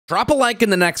Drop a like in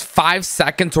the next 5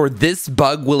 seconds or this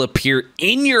bug will appear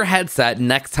in your headset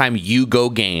next time you go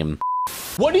game.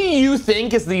 What do you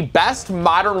think is the best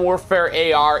Modern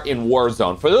Warfare AR in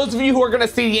Warzone? For those of you who are going to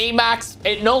see the AMAX,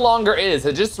 it no longer is.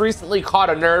 It just recently caught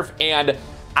a nerf, and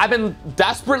I've been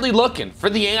desperately looking for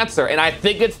the answer, and I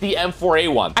think it's the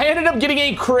M4A1. I ended up getting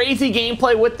a crazy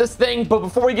gameplay with this thing, but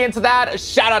before we get into that,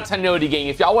 shout out to Noti Gang.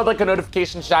 If y'all would like a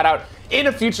notification shout out in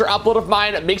a future upload of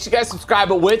mine, make sure you guys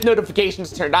subscribe with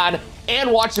notifications turned on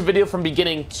and watch the video from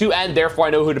beginning to end. Therefore, I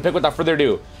know who to pick. Without further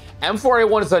ado,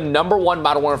 M4A1 is the #1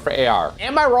 Modern Warfare AR.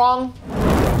 Am I wrong?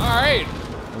 All right,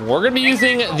 we're gonna be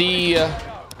using the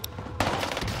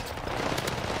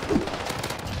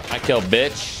I kill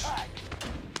bitch.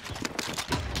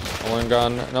 One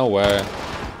gun, no way.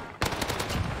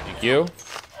 Thank you.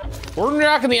 We're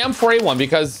rocking the M4A1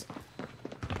 because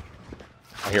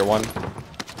I hear one.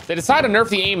 They decided to nerf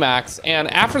the AMAX,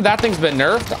 and after that thing's been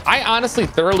nerfed, I honestly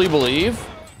thoroughly believe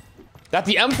that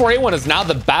the M4A1 is now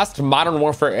the best Modern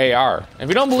Warfare AR. If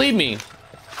you don't believe me,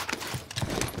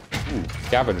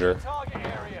 scavenger.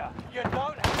 If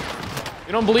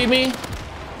you don't believe me,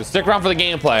 just stick around for the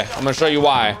gameplay. I'm gonna show you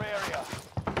why.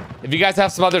 If you guys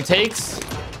have some other takes,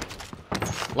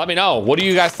 let me know. What do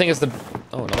you guys think is the...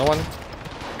 Oh, another one?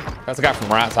 That's a guy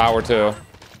from Rat Tower, too.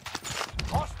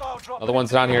 Another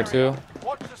one's down here, too.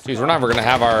 Jeez, we're never gonna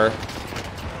have our...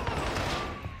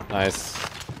 Nice.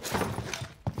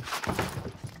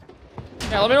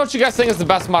 Yeah, let me know what you guys think is the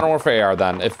best Modern Warfare AR,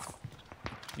 then, if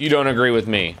you don't agree with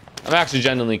me. I'm actually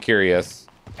genuinely curious.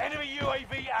 Enemy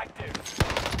UAV active.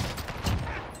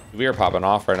 We are popping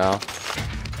off right now.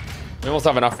 We almost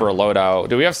have enough for a loadout.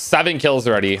 Dude, we have 7 kills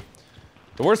already.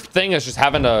 The worst thing is just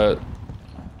having to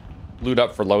loot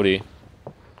up for Lodi.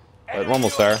 But we're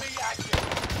almost there.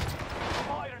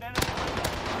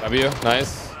 W,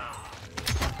 nice.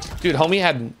 Dude, homie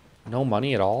had no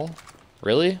money at all?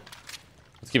 Really?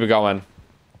 Let's keep it going.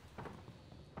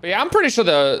 But yeah, I'm pretty sure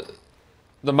the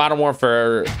Modern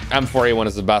Warfare M4A1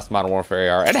 is the best Modern Warfare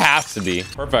AR. It has to be.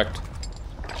 Perfect.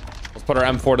 Let's put our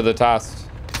M4 to the test.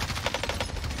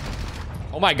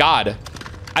 Oh my god.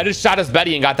 I just shot his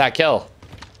Betty and got that kill.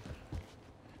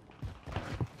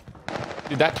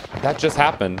 Dude, that just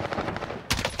happened.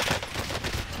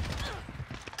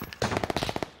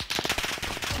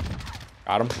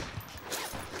 Got him.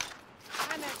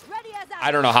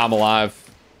 I don't know how I'm alive.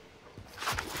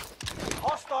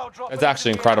 That's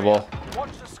actually incredible.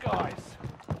 Watch the skies.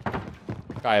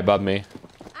 Guy above me.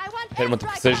 Hit him with the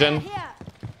precision.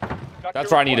 That's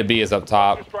where I need to be, is up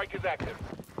top.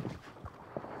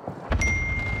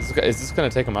 Is this gonna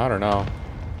take him out or no?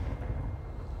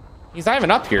 He's not even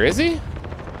up here, is he?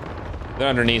 They're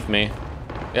underneath me.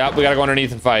 Yeah, we gotta go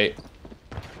underneath and fight.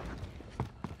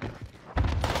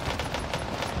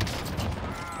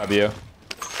 W.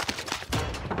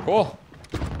 Cool.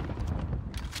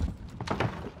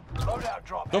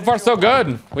 So far, so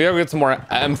good. We gotta get some more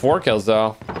M4 kills,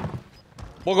 though.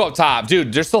 We'll go up top.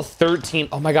 Dude, there's still 13.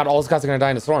 Oh my god, all those guys are gonna die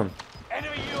in the storm.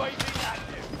 Enemy UAV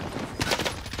active.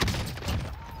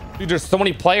 Dude, there's so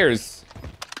many players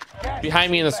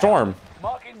behind me in the storm.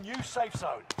 Marking new safe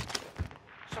zone.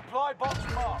 Supply box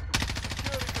marked.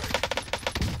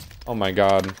 Oh my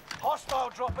god. Hostile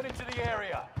dropping into the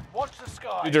area. Watch the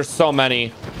sky. Dude, there's so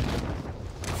many.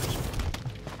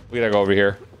 We gotta go over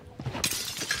here.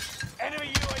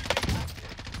 Enemy UAV.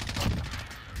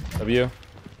 W.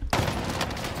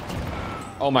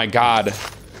 Oh my god.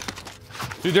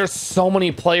 Dude, there's so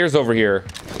many players over here.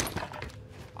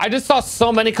 I just saw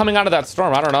so many coming out of that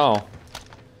storm. I don't know.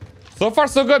 So far,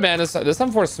 so good, man. This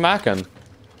M4 is smacking.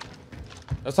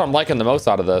 That's what I'm liking the most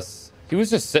out of this. He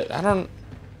was just sitting. I don't...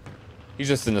 He's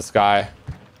just in the sky.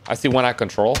 I see one at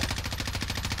control.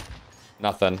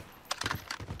 Nothing.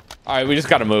 All right, we just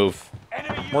got to move.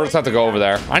 We're just have to go over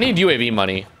there. I need UAV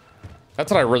money.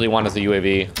 That's what I really want, is a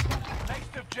UAV.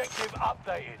 Next objective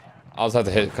updated. I'll just have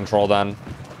to hit control then.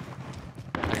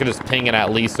 I could just ping it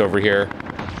at least over here.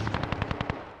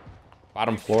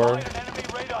 Bottom floor.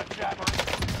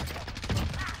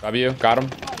 W, got him.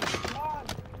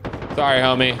 Sorry,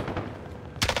 homie.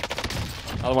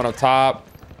 Another one up top.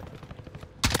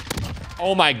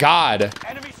 Oh my god.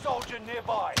 Enemy soldier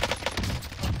nearby.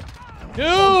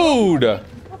 Dude.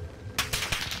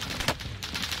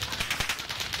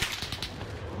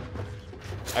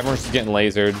 Everyone's just getting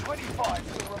lasered. 25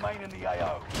 still remain in the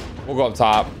AO. We'll go up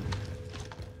top.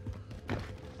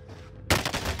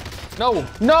 No.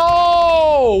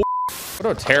 No. What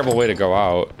a terrible way to go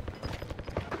out.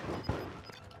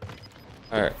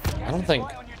 All right. I don't think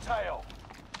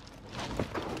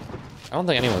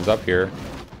anyone's up here.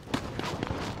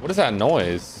 What is that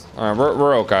noise? All right,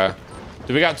 we're okay.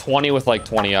 Dude, we got 20 with like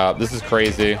 20 up. This is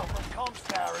crazy.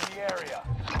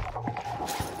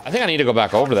 I think I need to go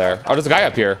back over there. Oh, there's a guy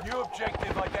up here.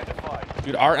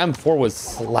 Dude, our M4 was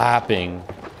slapping.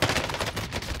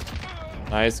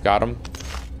 Nice, got him.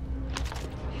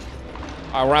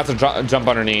 We're gonna have to jump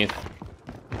underneath.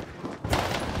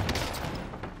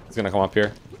 He's gonna come up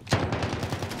here.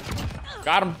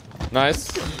 Got him.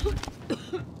 Nice.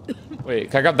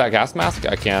 Wait, can I grab that gas mask?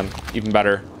 I can. Even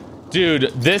better.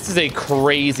 Dude, this is a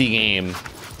crazy game.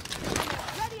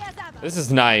 This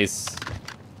is nice.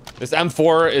 This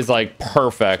M4 is like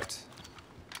perfect.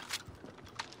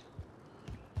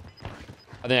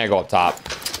 I think I go up top.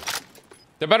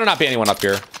 There better not be anyone up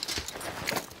here.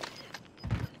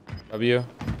 W.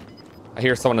 I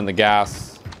hear someone in the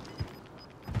gas.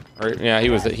 Or, yeah, he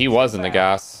was in the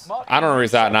gas. I don't know where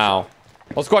he's at now.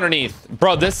 Let's go underneath.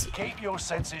 Bro, this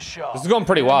is going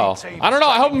pretty well. I don't know.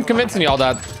 I hope I'm convincing y'all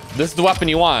that this is the weapon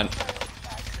you want.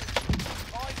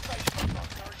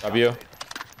 W.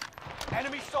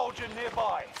 Enemy soldier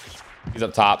nearby. He's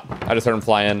up top. I just heard him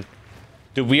fly in.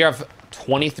 Dude, we have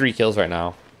 23 kills right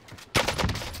now.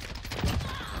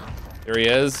 There he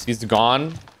is. He's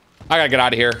gone. I gotta get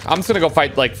out of here. I'm just gonna go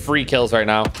fight like free kills right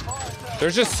now.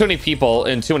 There's just too many people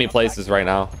in too many places right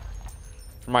now.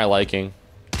 For my liking.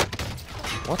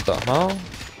 What the hell?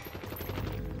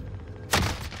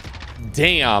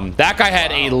 Damn, that guy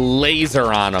had a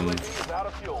laser on him.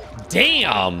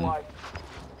 Damn.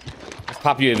 Let's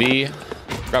pop UAV.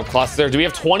 Grab cluster. Do we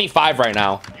have 25 right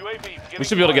now? We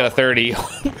should be able to get a 30.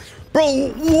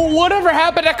 Bro, whatever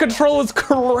happened, that control is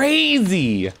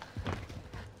crazy.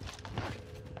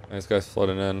 This guy's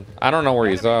floating in. I don't know where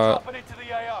he's at.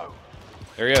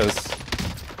 There he is.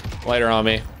 Later on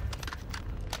me.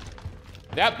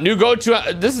 Yep, new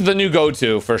go-to. This is the new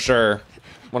go-to for sure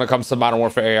when it comes to Modern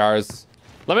Warfare ARs.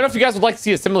 Let me know if you guys would like to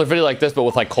see a similar video like this, but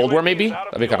with like Cold War maybe.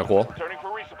 That'd be kind of cool.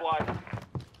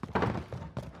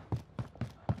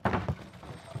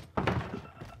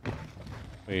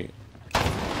 Wait.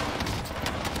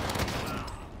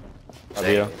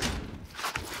 W.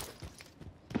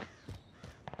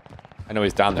 I know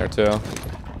he's down there too.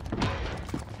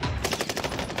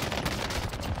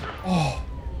 Oh.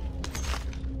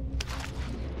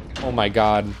 Oh my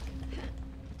god.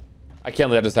 I can't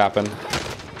let this happen.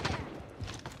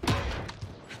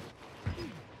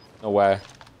 No way.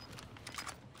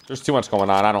 There's too much going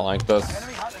on. I don't like this.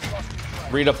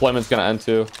 Redeployment's gonna end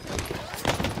too.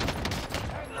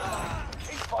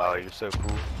 Oh, you're so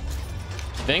cool.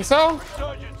 You think so?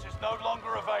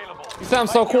 He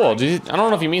sounds so cool. I don't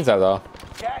know if he means that though.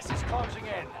 Gas is closing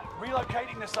in.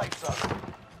 Relocating the safe zone.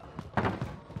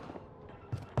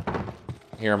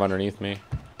 I hear him underneath me.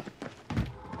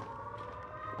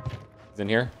 He's in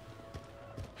here.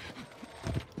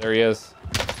 There he is.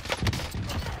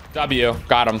 W.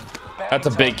 Got him. That's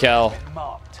a big kill.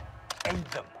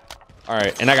 All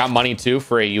right, and I got money too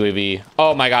for a UAV.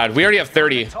 Oh my god, we already have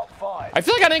 30. I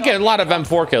feel like I didn't get a lot of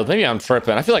M4 kills. Maybe I'm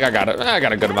tripping. I feel like I got it. I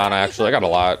got a good amount actually. I got a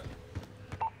lot.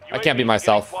 I can't beat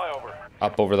myself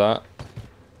up over that.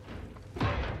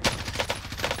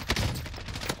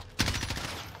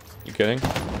 You kidding?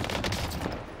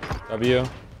 W.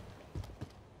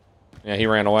 Yeah, he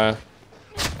ran away.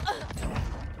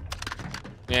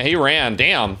 Yeah, he ran.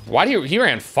 Damn. Why do he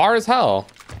ran far as hell?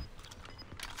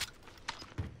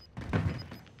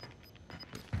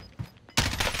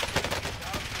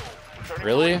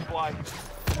 Really? How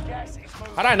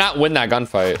did I not win that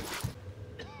gunfight?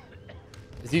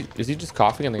 Is he just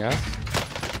coughing in the gas?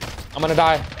 I'm gonna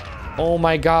die. Oh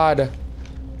my god.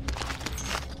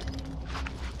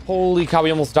 Holy cow,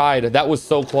 we almost died. That was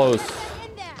so close.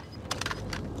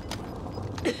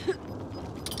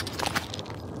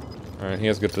 All right, he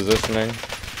has good positioning.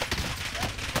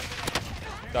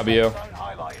 W.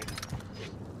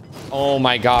 Oh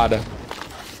my god.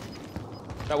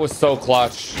 That was so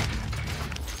clutch.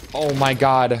 Oh my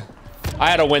god. I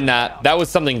had to win that. That was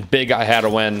something big I had to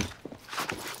win.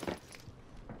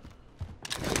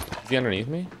 Is he underneath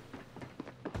me?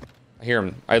 I hear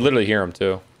him. I literally hear him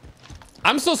too.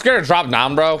 I'm so scared to drop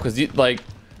down, bro, because you like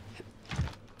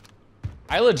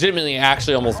I legitimately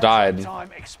actually almost died.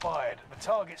 Time expired. The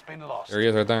target's been lost. There he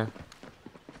is right there.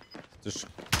 Just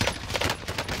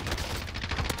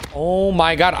oh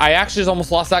my god, I actually just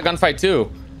almost lost that gunfight too.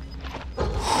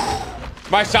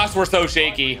 My shots were so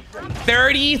shaky.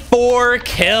 34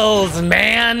 kills,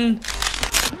 man.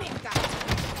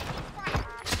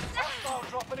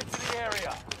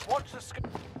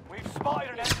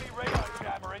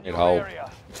 Need help.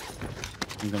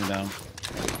 He's coming down.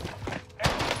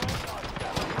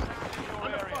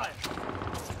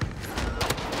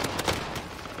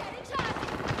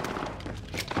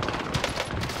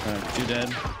 Two dead.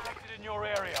 Detected in your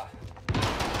area.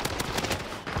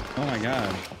 Oh my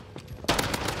god.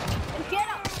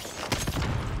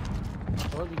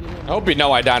 I hope you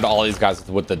know I downed all these guys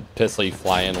with the pistol you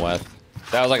fly in with.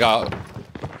 That was like a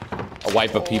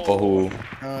wipe of people who...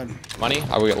 God. Money?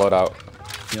 I will get loadout.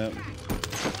 Yep.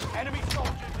 Enemy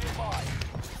soldiers nearby.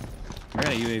 I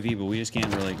got a UAV, but we just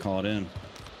can't really call it in.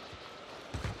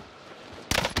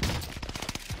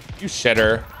 You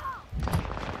shitter.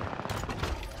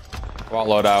 I want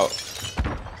loadout.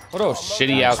 What a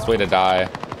shitty ass way to die.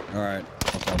 Alright,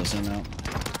 I'll call this in now.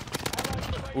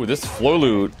 Ooh, this floor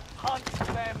loot. Hunt them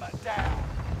down.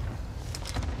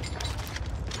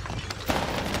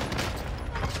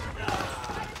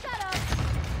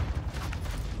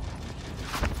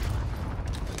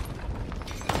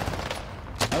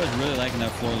 I was really liking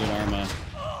that floor loot armor.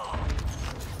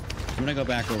 I'm gonna go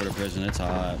back over to prison. It's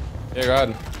hot. Yeah, go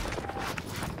ahead.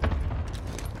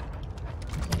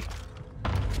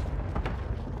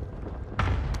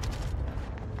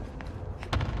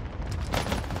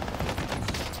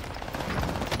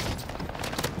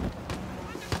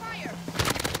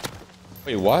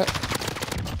 Wait, what?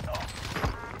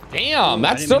 Damn,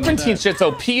 that serpentine shit's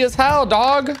OP as hell,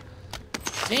 dog.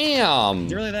 Damn.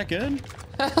 Is it really that good?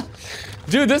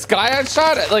 Dude, this guy I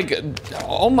shot at, like,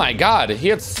 oh my god, he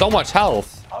had so much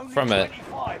health from it.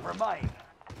 25 remain.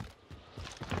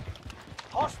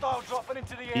 Hostile dropping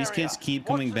into the area. These kids keep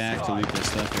coming Watch the back to sky. loot this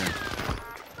stuff here.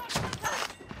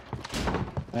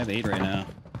 I have 8 right now.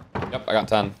 Yep, I got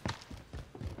 10.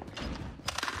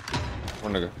 We're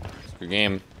gonna go. It's a good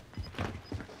game.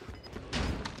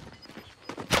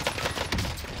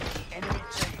 Enemy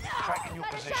team tracking your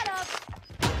position.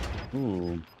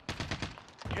 Ooh.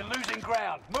 You're losing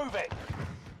ground. Move it.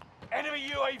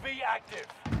 Enemy UAV active.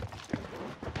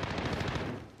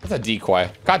 That's a decoy.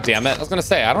 God damn it. I was gonna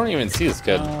say, I don't even see this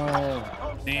kid.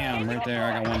 Oh, damn, right there.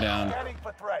 I got one down. Scanning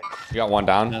for threats. You got one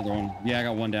down? Another one. Yeah, I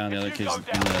got one down. The other kid's in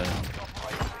the...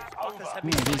 Over.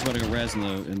 He's about to go res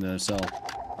in the cell.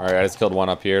 Alright, I just killed one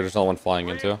up here. There's no one flying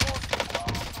into.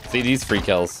 See, these free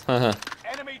kills.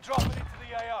 Enemy dropping into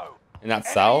the AO. In that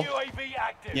cell? Enemy UAV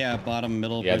active. Yeah, bottom,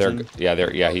 middle, Yeah, prison.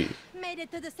 he Made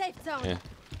it to the safe zone. Yeah.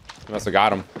 He must have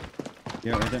got him.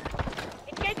 Yeah, right there.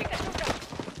 Engaging the shooter.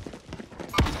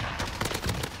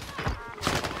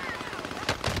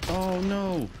 Oh,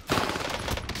 no.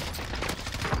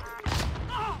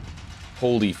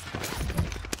 Holy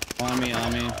On me,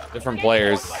 on me. different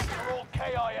players. We're all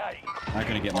KIA. Not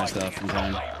gonna get my stuff in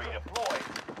time. Redeploy.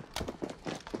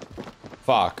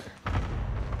 Fuck.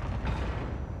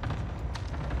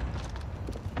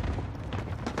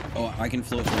 Oh, I can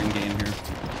float for in-game here.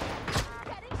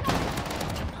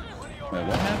 Wait,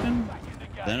 what happened?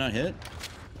 Did I not hit?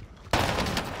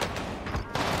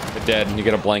 You're dead, and you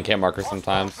get a blank hit marker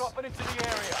sometimes. Dropping into the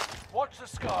area. Watch the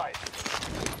skies.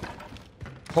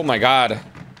 Oh my god.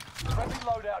 Friendly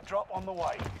loadout drop on the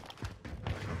way.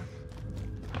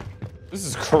 This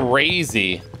is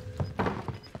crazy.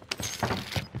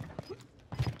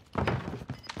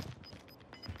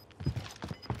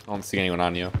 I don't see anyone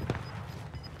on you.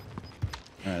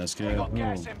 Alright, let's go. We got Ooh,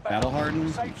 gas inbound. battle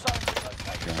hardened. Safe zone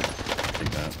relocated. Okay,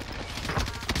 take that.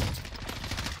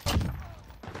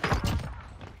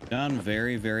 Down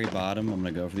very, very bottom. I'm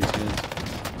gonna go for these kids.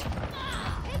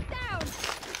 It's down.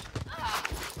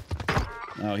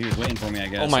 Oh, he was waiting for me, I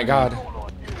guess. Oh my god.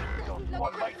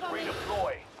 One mate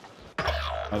redeploy.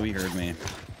 Oh, he heard me.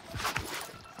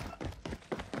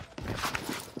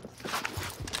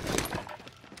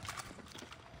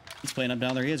 He's playing up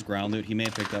down there. He has ground loot. He may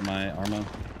have picked up my armor.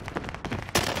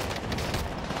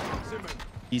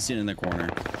 He's sitting in the corner.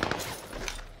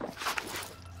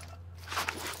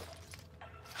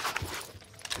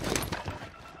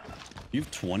 You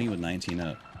have 20 with 19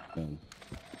 up. Oh.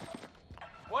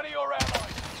 One of your allies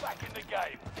is back in the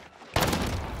game.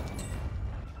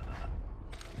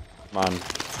 Come on.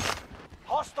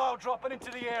 Hostile dropping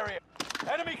into the area.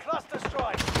 Enemy cluster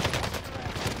strike.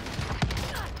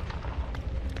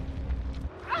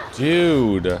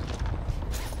 Dude.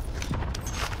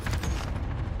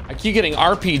 I keep getting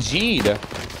RPG'd.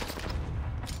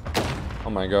 Oh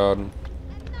my god. I'm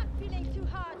not feeling too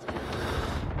hot.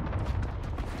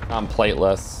 I'm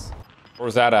plateless.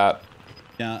 Where's that at?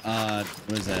 Yeah,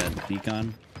 what is that?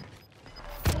 Beacon?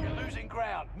 You're losing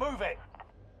ground. Move it.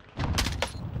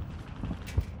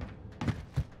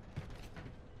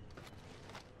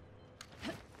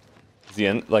 Is he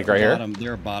in? Like right here? Bottom,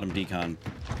 they're bottom decon.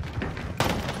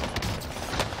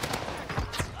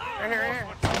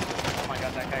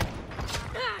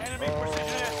 Enemy precision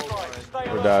airstrike. Stay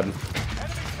We're alert. dead.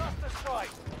 Enemy cluster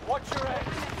strike. Watch your head.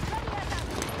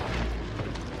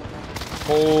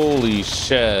 Holy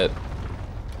shit.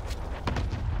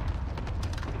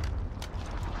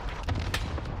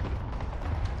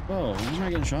 Whoa, where's am I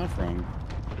getting shot from?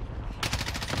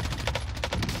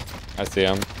 I see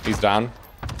him. He's down.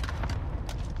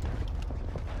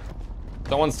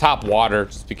 Someone's top water.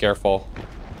 Just be careful.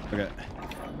 Okay.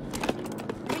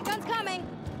 Recon's coming.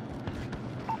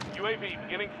 UAV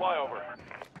beginning flyover.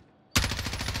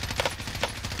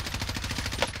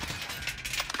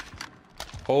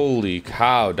 Holy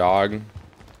cow, dog.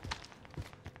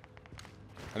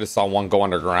 I just saw one go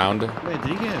underground. Wait,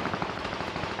 did he get...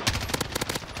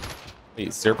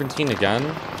 Wait, serpentine again?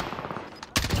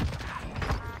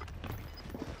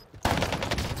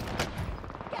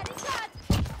 Getting shot.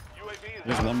 UAV is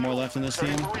There's out one of more fuel. left in this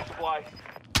Returning team. for resupply.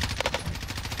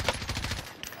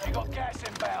 You got gas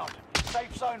inbound.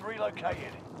 Safe zone relocated.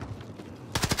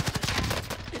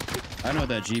 I know what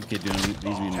that Jeep kid doing. He's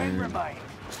being 10 weird. remain.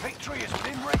 Victory has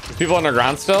been reached. People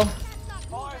underground still?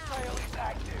 Fire sale is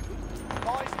active.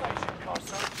 Fire station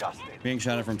costs are adjusted. Being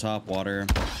shot at from top water.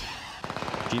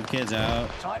 Jeep kid's out.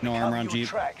 Time to No cover armor on your Jeep.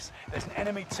 tracks. There's an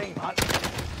enemy team hunting.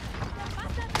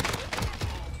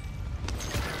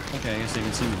 Okay, I guess they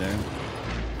can see me there.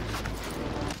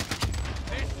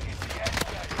 This is the end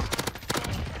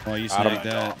game. Oh, you Got him. snagged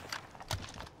that.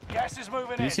 Gas is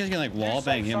moving in. These guys get like New wall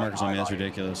bang safe hit zone markers on me. That's highlighted.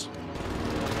 ridiculous.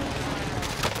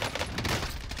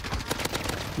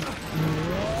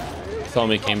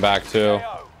 Somebody came back too.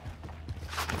 KO.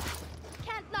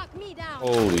 Can't knock me down.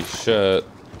 Holy shit.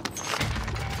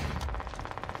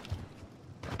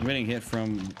 I'm getting hit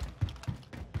from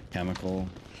chemical.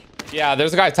 Yeah,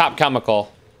 there's a guy top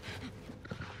chemical.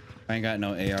 I ain't got no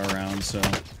AR rounds, so The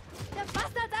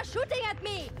bastards are shooting at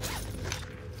me.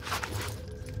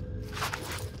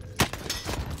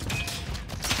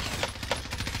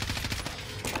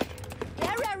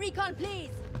 Area recon, please.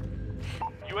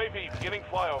 UAV beginning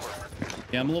flyover.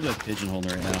 yeah, I'm a little bit pigeonholed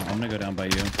right now. I'm gonna go down by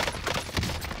you. Under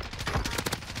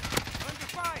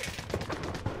fire.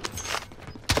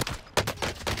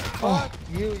 Fuck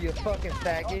you, you fucking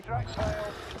faggot. Contract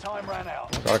failed. Time ran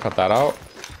out. Gotta cut that out.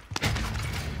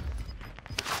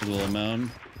 A little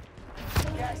moan.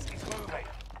 Gas is moving.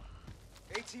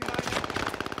 80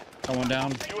 Someone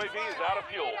down. UAV is out of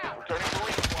fuel. Returning for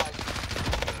resupply.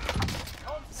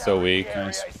 So weak. Area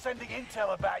Nice. is sending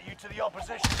intel about you to the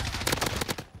opposition.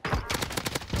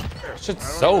 Shit's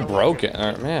so broken.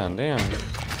 Man, damn.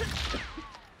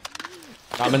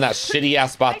 I'm in that shitty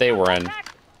ass spot they were in. I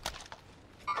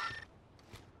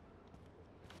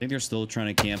think they're still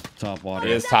trying to camp top water.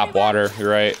 It is top water. You're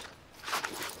right.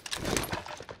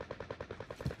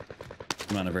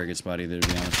 I'm not in a very good spot either, to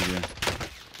be honest with you.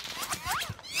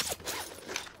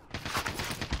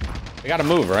 They gotta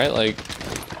move, right? Like,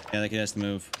 Yeah, that kid has to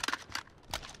move.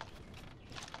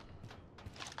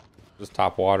 just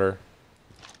top water.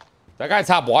 That guy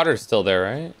top water is still there,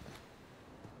 right?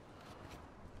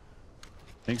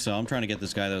 I think so. I'm trying to get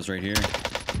this guy that was right here.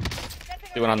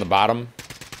 He went on the bottom.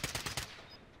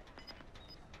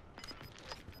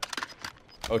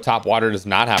 Oh, top water does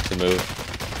not have to move.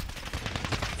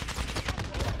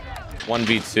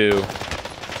 1v2.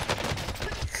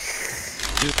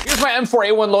 Here's my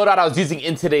M4A1 loadout I was using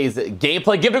in today's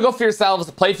gameplay. Give it a go for yourselves.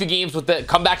 Play a few games with it.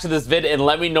 Come back to this vid and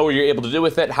let me know what you're able to do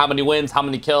with it. How many wins, how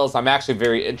many kills. I'm actually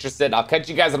very interested. I'll catch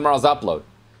you guys in tomorrow's upload.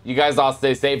 You guys all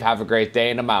stay safe. Have a great day,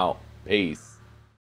 and I'm out. Peace.